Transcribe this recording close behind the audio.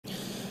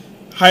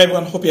Hi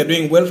everyone, hope you are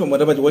doing well from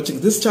wherever you're watching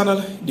this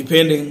channel,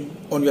 depending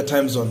on your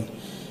time zone.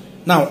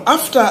 Now,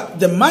 after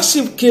the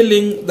massive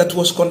killing that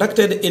was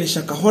conducted in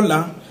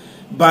Shakahola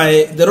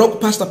by the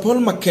rock pastor Paul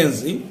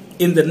Mackenzie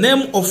in the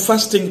name of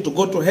fasting to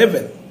go to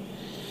heaven,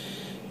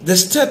 the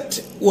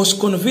state was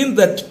convinced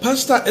that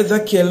Pst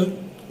Ezekiel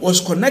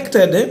was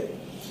connected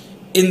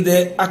in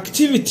the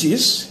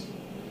activities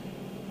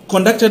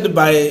conducted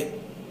by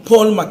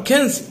Paul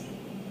Mackenzie.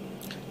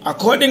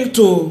 According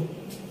to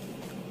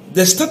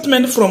the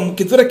statement from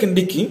Kithure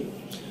Kindiki,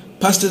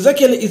 Pst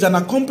Ezekiel is an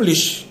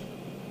accomplice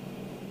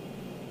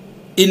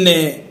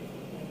in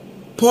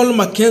Paul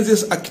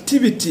Mackenzie's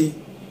activity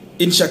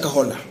in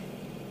Shakahola.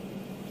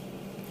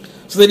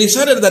 So they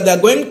decided that they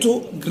are going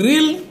to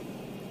grill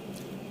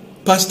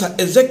Pst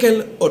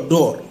Ezekiel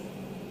Odero.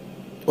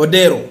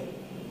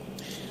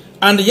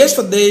 And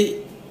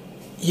yesterday,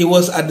 he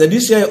was at the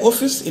DCI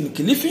office in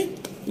Kilifi.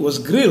 He was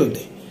grilled.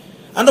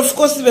 And of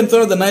course, even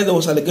throughout the night, there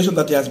was allegation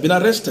that he has been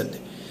arrested.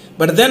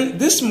 But then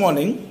this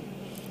morning,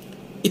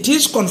 it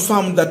is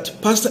confirmed that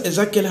Pst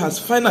Ezekiel has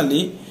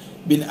finally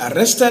been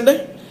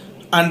arrested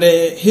and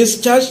his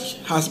charge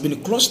has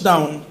been closed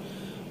down.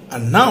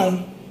 And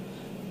now,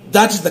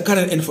 that is the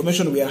current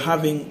information we are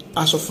having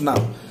as of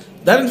now.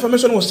 That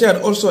information was shared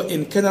also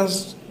in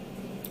Kenyans.co.ke,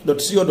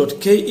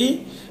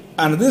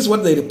 and this is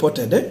what they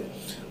reported.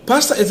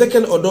 Pst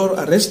Ezekiel Odor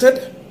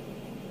arrested.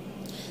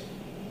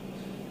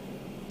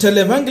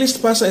 Televangelist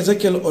Pst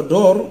Ezekiel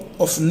Odor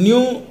of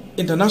New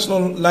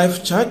International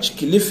Life Church,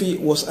 Kilifi,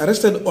 was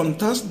arrested on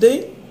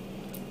Thursday,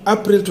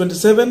 April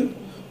 27,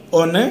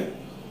 on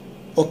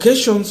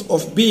occasions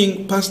of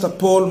being Pastor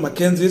Paul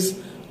Mackenzie's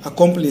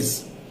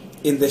accomplice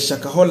in the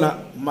Shakahola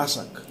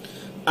massacre.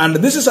 And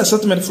this is a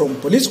statement from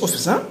police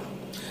officer.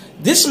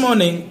 This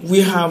morning,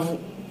 we have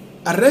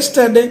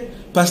arrested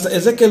Pst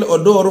Ezekiel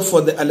Odor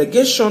for the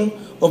allegation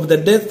of the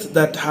deaths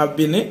that have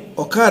been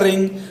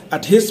occurring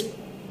at his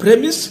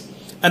premise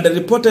and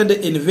reported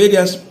in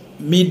various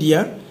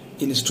media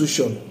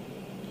institutions.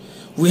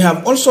 We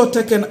have also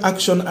taken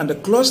action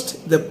and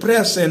closed the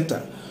prayer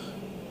center.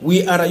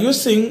 We are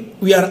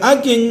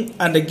arguing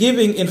and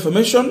giving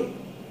information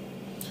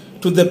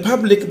to the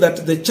public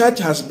that the church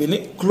has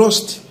been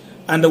closed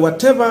and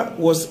whatever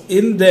was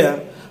in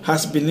there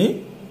has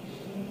been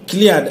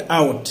cleared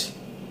out.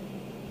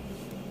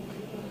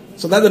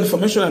 So that's the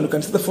information, and you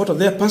can see the photo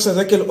there. Pst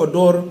Ezekiel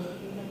Odor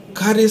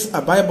carries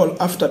a Bible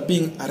after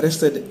being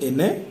arrested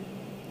in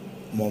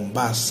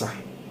Mombasa.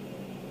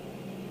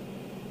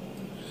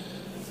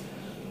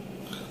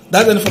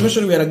 That's the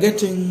information we are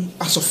getting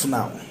as of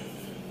now.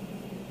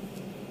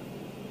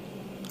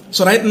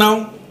 So right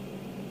now,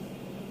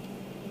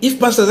 if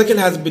Pst Ezekiel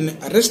has been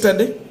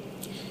arrested,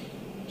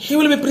 he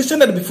will be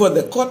presented before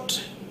the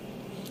court,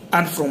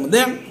 and from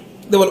there,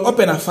 they will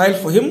open a file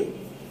for him.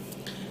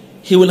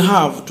 He will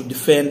have to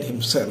defend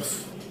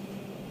himself.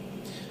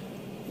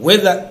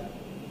 Whether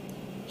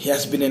he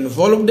has been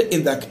involved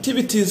in the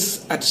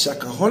activities at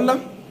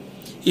Shakahola,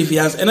 if he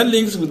has any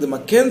links with the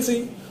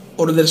Mackenzie,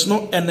 or there's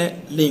no any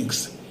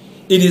links,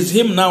 it is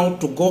him now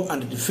to go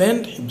and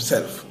defend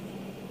himself.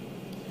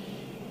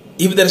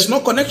 If there is no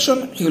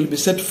connection, he will be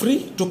set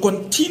free to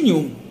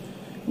continue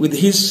with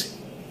his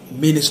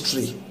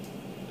ministry.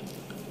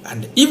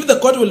 And if the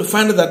court will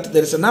find that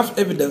there is enough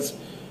evidence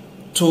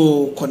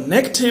to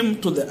connect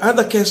him to the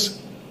other case,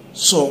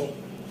 so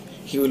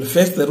he will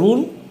face the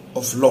rule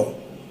of law.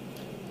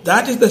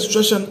 That is the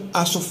situation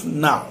as of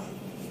now.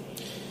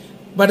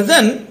 But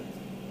then,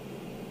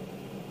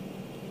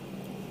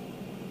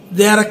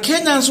 there are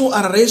Kenyans who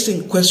are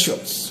raising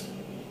questions.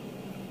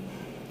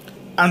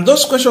 And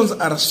those questions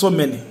are so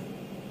many.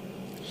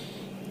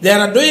 They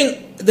are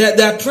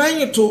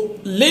trying to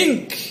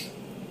link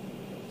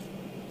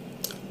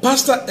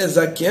Pst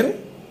Ezekiel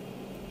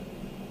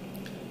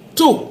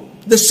to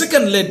the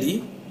second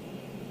lady,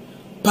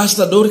 Pst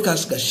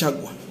Doricus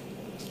Gachagua.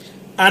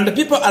 And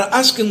people are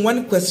asking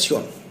one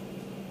question.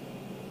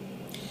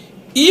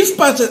 If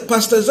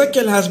Pst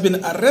Ezekiel has been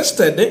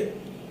arrested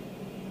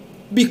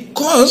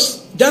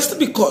just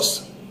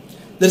because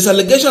there's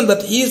allegation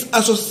that he is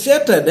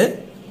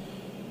associated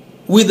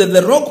with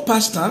the rogue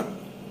pastor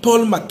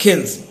Paul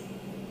Mackenzie,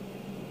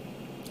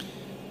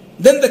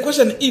 then the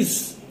question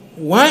is,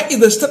 why is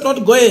the state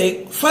not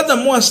going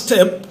furthermore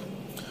step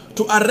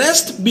to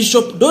arrest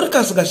Bishop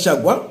Doricus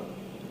Gachagua,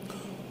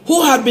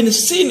 who have been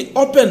seen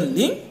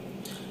openly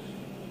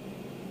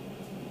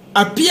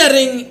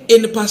appearing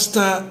in Pst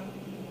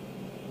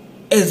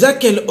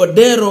Ezekiel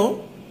Odero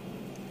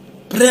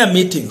prayer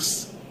meetings,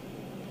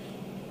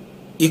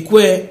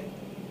 in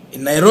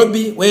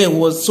Nairobi, where it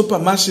was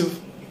supermassive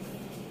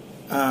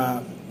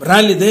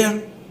rally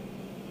there?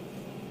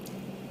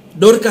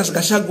 Doricus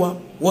Gachagua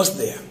was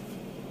there.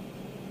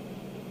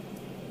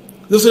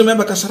 Just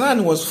remember,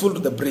 Kasarani was full to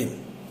the brim.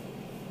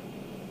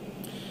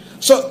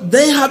 So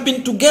they have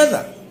been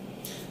together.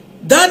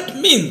 That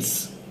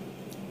means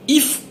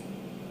if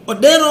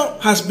Odero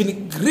has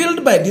been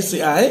grilled by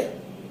DCI,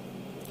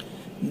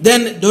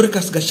 then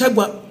Doricus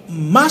Gachagua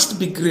must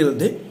be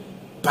grilled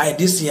by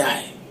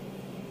DCI.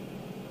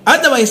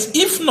 Otherwise,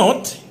 if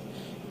not,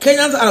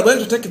 Kenyans are going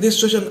to take this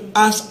situation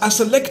as a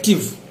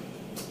selective.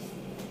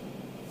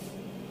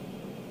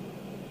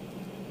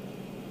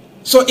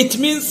 So it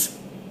means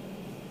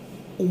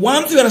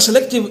once you are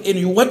selective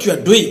in what you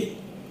are doing,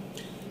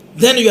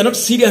 then you are not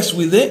serious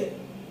with the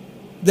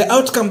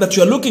outcome that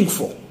you are looking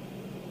for.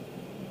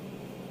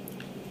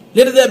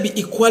 Let there be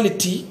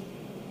equality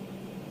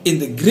in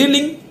the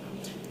grilling.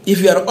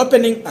 If you are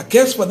opening a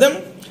case for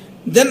them,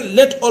 then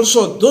let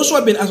also those who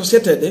have been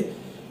associated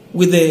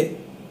with the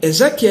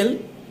Ezekiel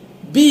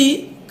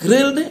be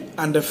grilled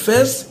and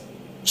face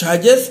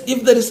charges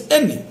if there is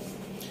any.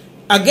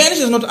 Again,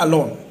 she is not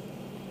alone.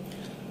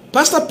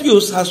 Pastor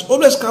Pius has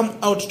always come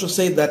out to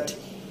say that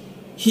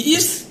he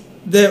is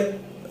the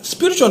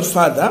spiritual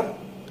father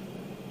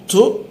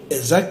to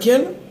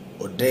Ezekiel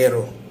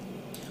Odero.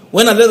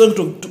 When are they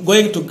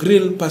going to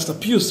grill Pastor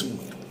Pius?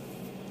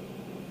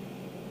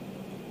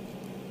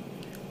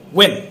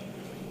 When?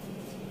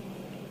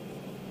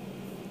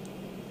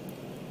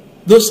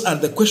 Those are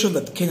the questions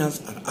that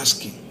Kenyans are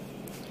asking.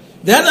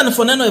 The other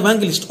Foneno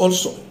evangelist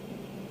also.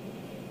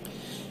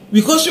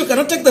 Because you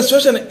cannot take the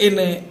situation in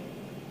a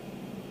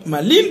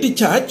Malindi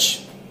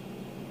church,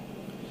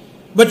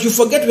 but you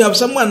forget we have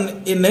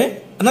someone in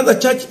another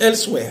church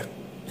elsewhere.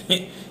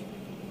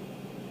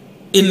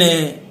 In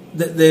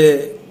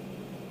the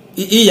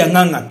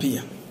Nganga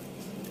Pia.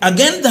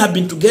 Again, they have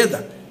been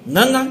together.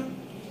 Nganga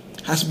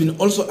has been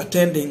also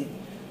attending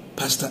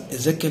Pastor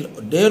Ezekiel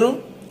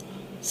Odero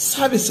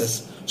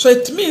services. So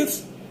it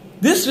means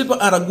these people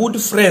are good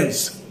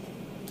friends.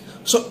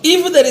 So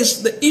if there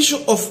is the issue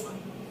of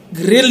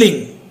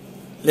grilling,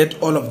 let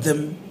all of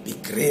them be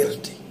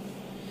grilled.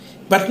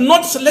 But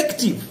not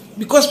selective.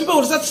 Because people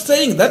will start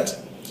saying that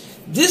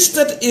this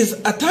state is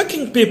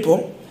attacking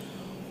people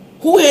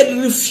who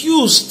had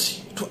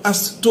refused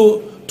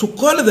to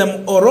call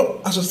them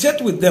or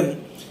associate with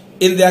them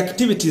in their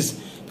activities.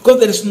 Because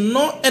there is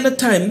no any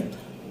time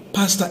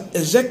Pastor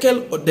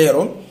Ezekiel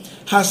Odero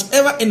has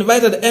ever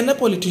invited any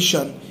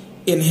politician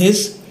in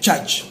his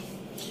church.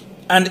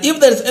 And if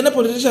there is any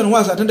politician who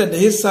has attended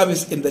his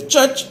service in the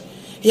church,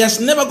 he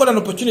has never got an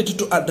opportunity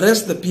to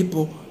address the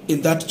people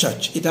in that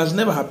church. It has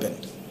never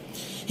happened.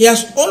 He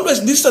has always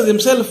distanced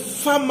himself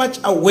far much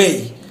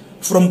away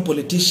from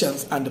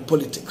politicians and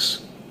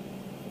politics.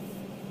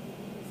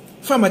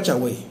 Far much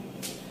away.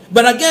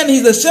 But again,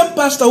 he's the same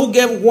pastor who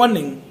gave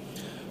warning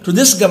to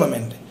this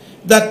government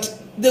that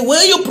the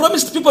way you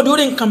promised people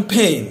during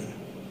campaign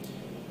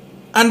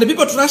and the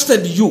people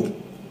trusted you,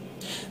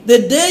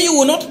 the day you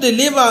will not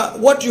deliver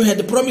what you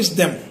had promised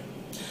them,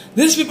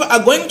 these people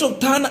are going to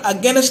turn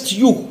against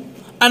you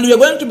and you are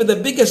going to be the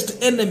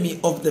biggest enemy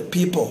of the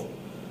people.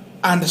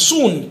 And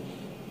soon,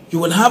 you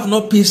will have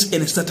no peace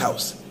in the State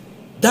House.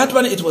 That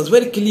one, it was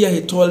very clear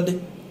he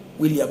told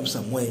William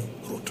Samuel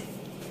Ruto.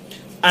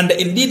 And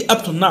indeed,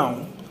 up to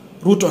now,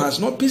 Ruto has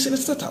no peace in the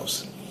State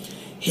House.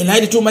 He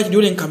lied too much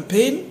during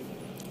campaign,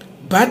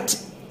 but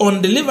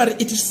on delivery,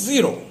 it is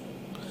zero.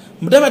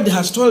 Mudavadi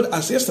has told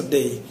us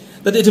yesterday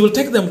that it will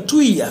take them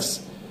 2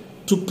 years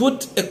to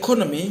put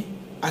economy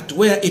at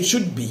where it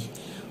should be.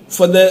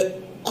 For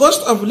the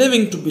cost of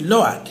living to be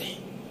lowered,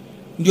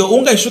 ndio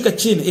unga ishuka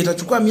chini,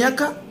 itachukua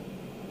miaka,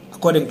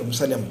 according to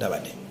Musalia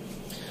Mudavadi.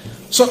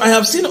 So I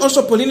have seen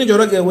also Pauline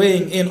Njoroge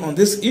weighing in on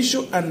this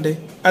issue and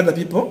other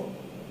people.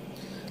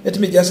 Let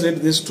me just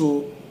read these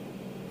two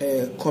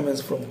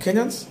comments from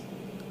Kenyans.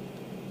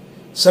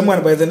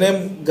 Someone by the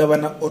name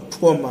Governor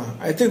Otwoma.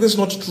 I think this is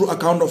not a true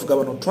account of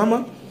Governor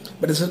Otwoma,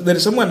 but there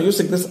is someone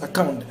using this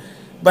account.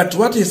 But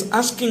what he's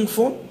asking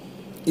for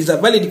is a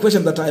valid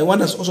question that I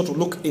want us also to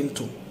look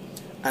into.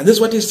 And this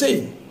is what he's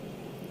saying.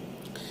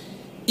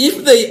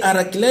 If they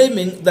are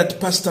claiming that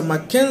Pastor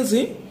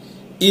Mackenzie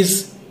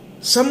is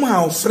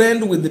somehow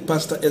friend with the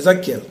Pastor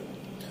Ezekiel,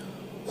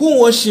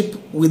 who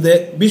worship with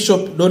the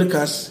Bishop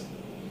Doricus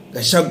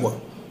Gachagua,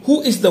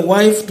 who is the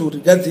wife to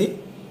Rigathi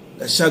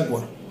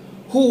Gachagua,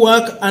 who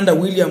work under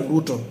William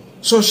Ruto,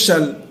 so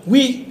shall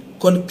we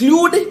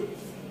conclude?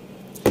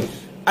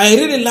 I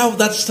really love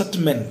that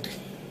statement.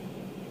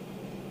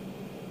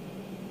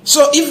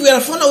 So if we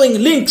are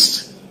following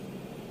links,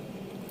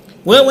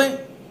 wewe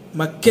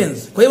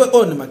Mackenzie, kwa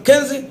hiyo ni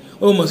Mackenzie,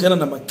 wewe umehusiana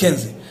na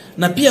Mackenzie,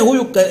 na pia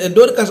huyu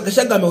Doricus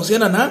Gachagua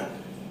amehusiana na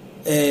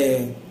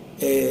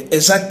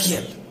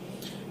Ezekiel,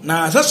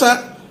 na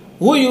sasa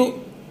huyu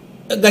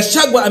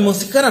Gachagua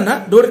amehusikana na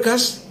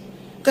Doricus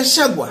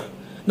Gachagua,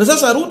 na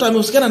sasa Ruto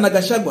amehusikana na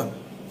Gachagua.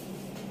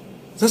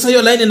 Sasa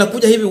hiyo line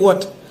inakuja hivi,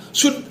 what?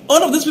 Should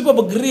all of these people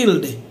be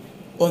grilled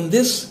on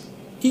this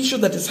issue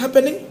that is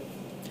happening?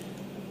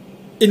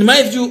 In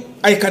my view,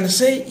 I can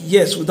say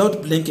yes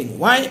without blinking.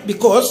 Why?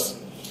 Because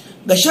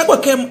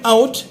Gachagua came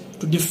out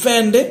to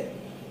defend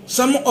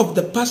some of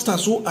the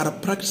pastors who are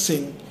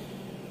practicing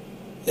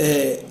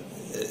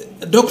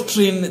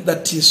doctrine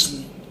that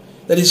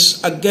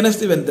is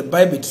against even the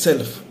Bible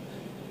itself.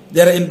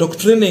 They are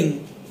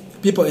indoctrinating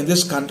people in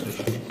this country.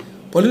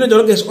 Pauline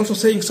Njoroge is also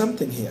saying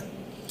something here.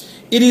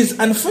 It is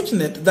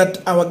unfortunate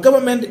that our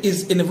government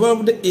is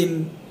involved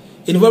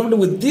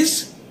with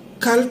this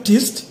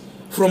cultist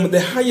from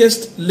the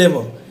highest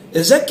level.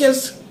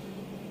 Ezekiel's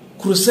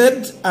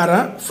crusades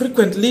are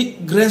frequently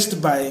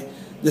graced by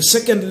the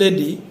second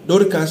lady,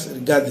 Doricus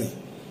Gachagua.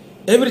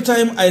 Every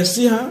time I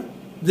see her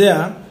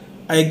there,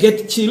 I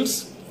get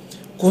chills,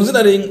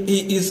 considering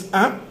he is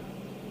a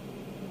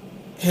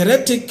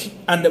heretic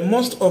and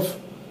most of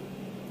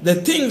the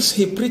things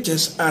he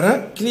preaches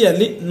are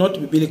clearly not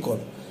biblical.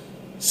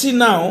 See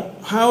now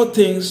how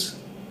things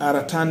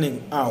are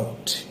turning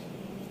out.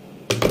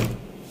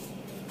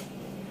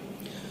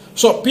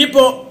 So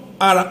people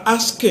are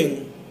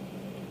asking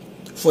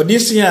for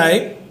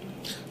DCI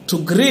to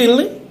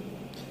grill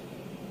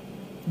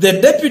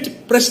the deputy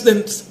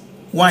president's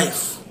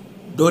wife,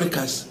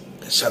 Doricus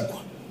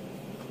Gachagua.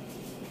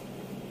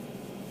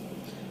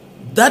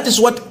 That is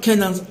what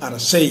Kenyans are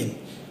saying.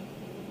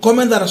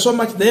 Comments that are so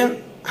much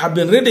there, have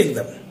been reading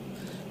them.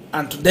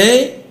 And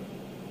today,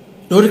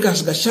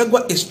 Doricus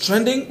Gachagua is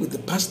trending with the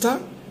pastor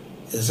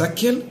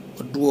Ezekiel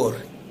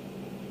Odwori.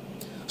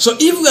 So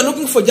if we are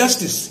looking for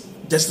justice,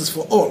 justice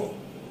for all,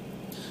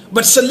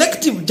 but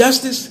selective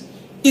justice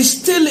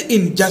is still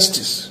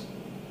injustice.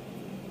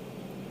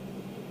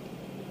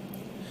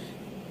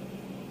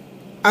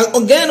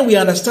 Again, we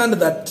understand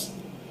that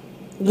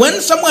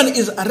when someone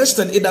is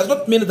arrested, it does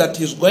not mean that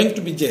he is going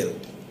to be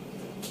jailed.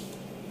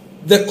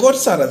 The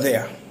courts are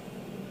there.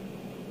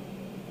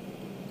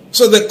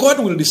 So the court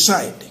will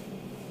decide.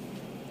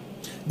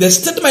 The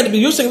state might be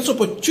using this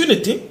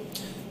opportunity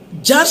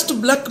just to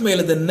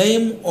blackmail the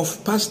name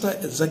of Pastor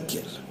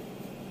Ezekiel.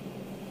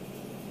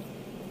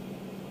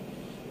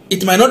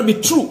 It might not be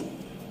true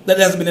that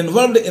he has been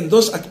involved in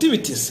those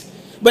activities,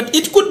 but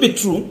it could be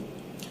true.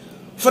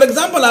 For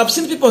example, I've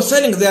seen people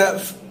selling their,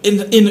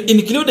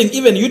 including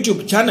even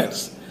YouTube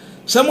channels.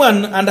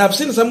 And I've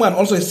seen someone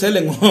also is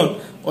selling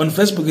on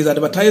Facebook, is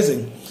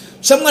advertising.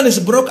 Someone is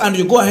broke and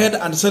you go ahead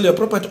and sell your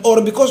property,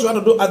 or because you want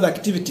to do other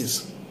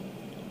activities.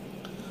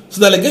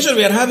 So the allegation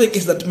we are having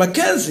is that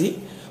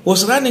Mackenzie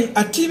was running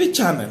a TV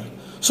channel.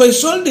 So he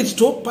sold it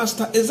to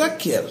Pastor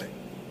Ezekiel.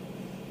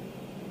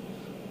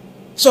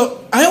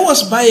 So I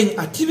was buying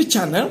a TV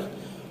channel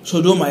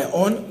to do my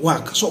own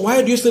work. So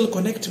why do you still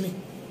connect me?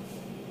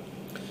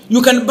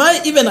 You can buy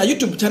even a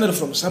YouTube channel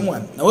from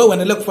someone. Na wewe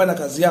uendelee kufanya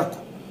kazi yako.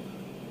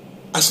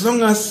 As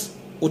long as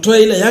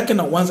utoe ile yake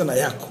na uanze na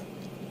yako.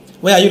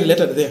 Where are you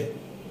related there?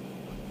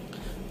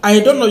 I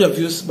don't know your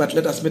views, but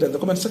let us meet in the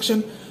comment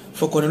section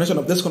for continuation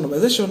of this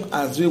conversation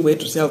as we wait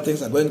to see how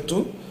things are going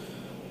to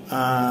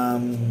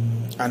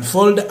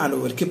unfold, and we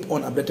will keep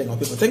on updating our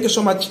people. Thank you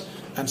so much,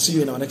 and see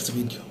you in our next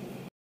video.